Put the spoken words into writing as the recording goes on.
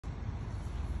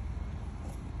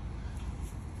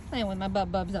Playing with my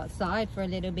bubs outside for a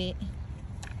little bit.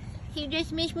 You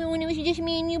just missed me when it was just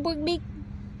me and you, Big.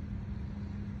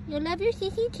 You'll love your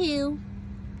sissy too.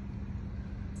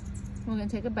 We're gonna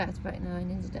take a bath right now. I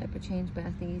need a diaper change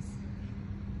bathies.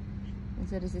 And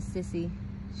so does this sissy.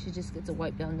 She just gets a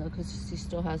wipe down though because she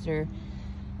still has her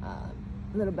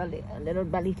little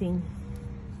belly thing.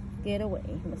 Get away,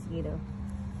 mosquito.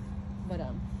 But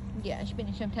yeah,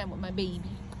 spending some time with my baby.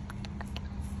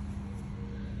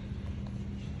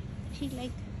 She's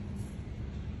like,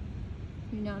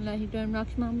 you not like you throwing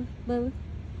rocks, mama, Bubba?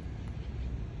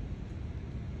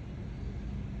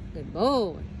 Good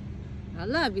boy. I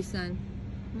love you, son.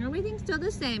 Everything's still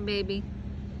the same, baby.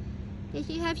 Does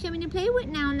she have something to play with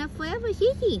now? Not forever,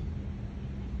 Sissy.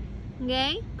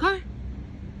 Okay? Car.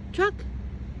 Truck.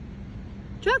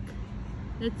 Truck.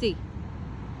 Let's see.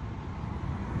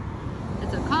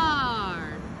 It's a car.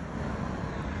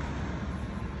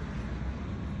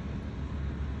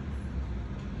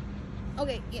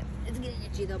 Okay, yeah, it's getting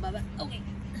itchy though, Bubba. Okay.